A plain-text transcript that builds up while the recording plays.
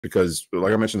because,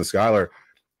 like I mentioned to Skylar,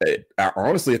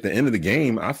 honestly, at the end of the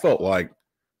game, I felt like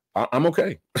I'm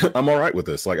okay. I'm all right with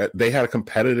this. Like, they had a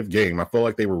competitive game. I felt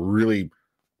like they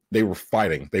were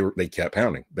fighting. They kept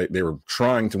pounding. They were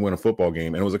trying to win a football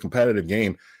game, and it was a competitive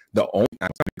game.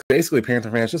 Basically,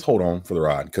 Panther fans, just hold on for the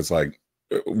ride, because like,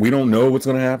 we don't know what's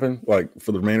going to happen like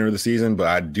for the remainder of the season. But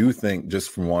I do think,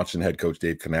 just from watching head coach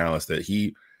Dave Canales, that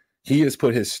he has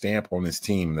put his stamp on this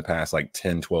team in the past like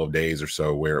 10, 12 days or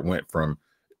so, where it went from,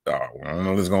 I don't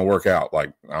know if this is going to work out,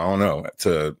 like, I don't know,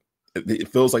 to it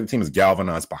feels like the team is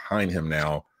galvanized behind him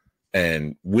now,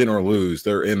 and win or lose,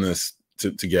 they're in this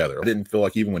together. I didn't feel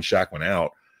like, even when Shaq went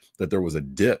out, that there was a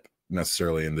dip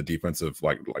necessarily in the defensive,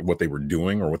 like what they were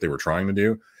doing or what they were trying to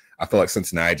do. I feel like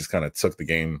Cincinnati just kind of took the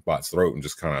game by its throat and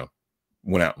just kind of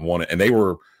went out and won it. And they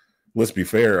were, let's be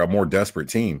fair, a more desperate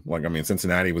team. Like, I mean,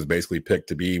 Cincinnati was basically picked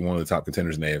to be one of the top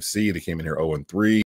contenders in the AFC. They came in here 0-3.